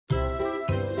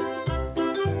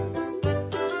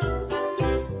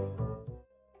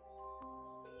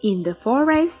In the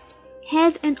forest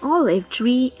had an olive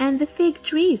tree and the fig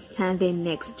tree standing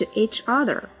next to each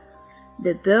other.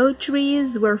 The both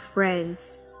trees were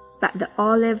friends, but the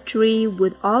olive tree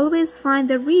would always find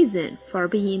a reason for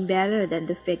being better than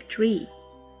the fig tree.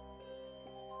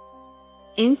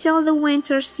 Until the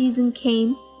winter season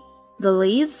came, the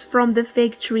leaves from the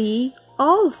fig tree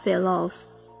all fell off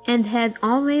and had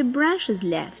only branches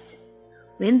left.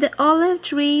 When the olive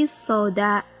tree saw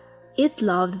that, it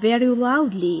laughed very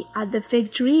loudly at the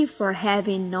fig tree for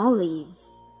having no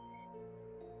leaves.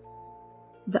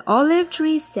 The olive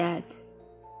tree said,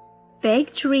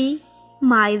 "Fig tree,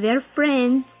 my dear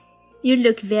friend, you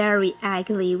look very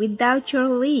ugly without your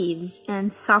leaves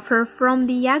and suffer from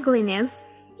the ugliness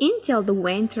until the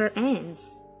winter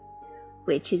ends,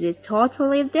 which is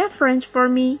totally different for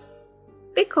me,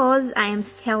 because I am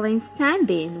still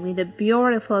standing with the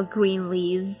beautiful green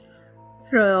leaves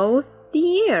throughout the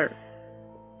year."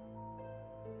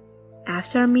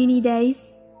 After many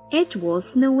days, it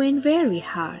was snowing very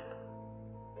hard.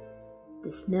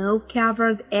 The snow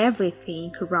covered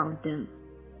everything around them.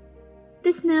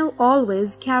 The snow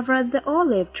always covered the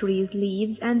olive tree's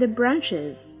leaves and the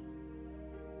branches.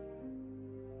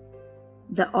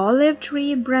 The olive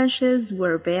tree branches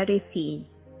were very thin,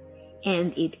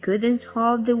 and it couldn't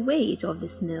hold the weight of the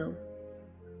snow.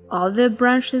 All the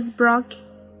branches broke,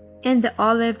 and the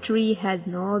olive tree had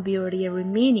no beauty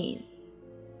remaining.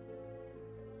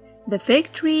 The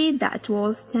fig tree that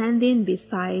was standing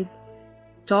beside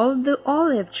told the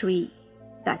olive tree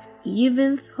that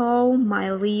even though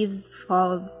my leaves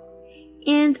fall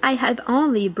and I have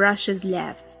only branches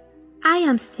left, I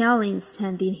am still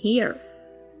standing here.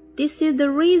 This is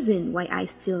the reason why I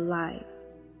still live,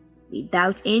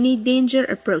 without any danger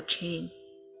approaching.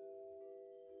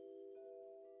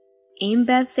 In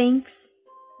bad things,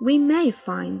 we may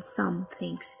find some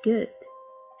things good,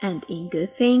 and in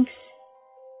good things,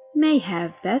 may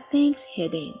have bad things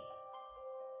hidden.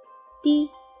 The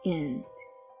end.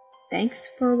 Thanks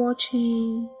for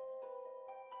watching.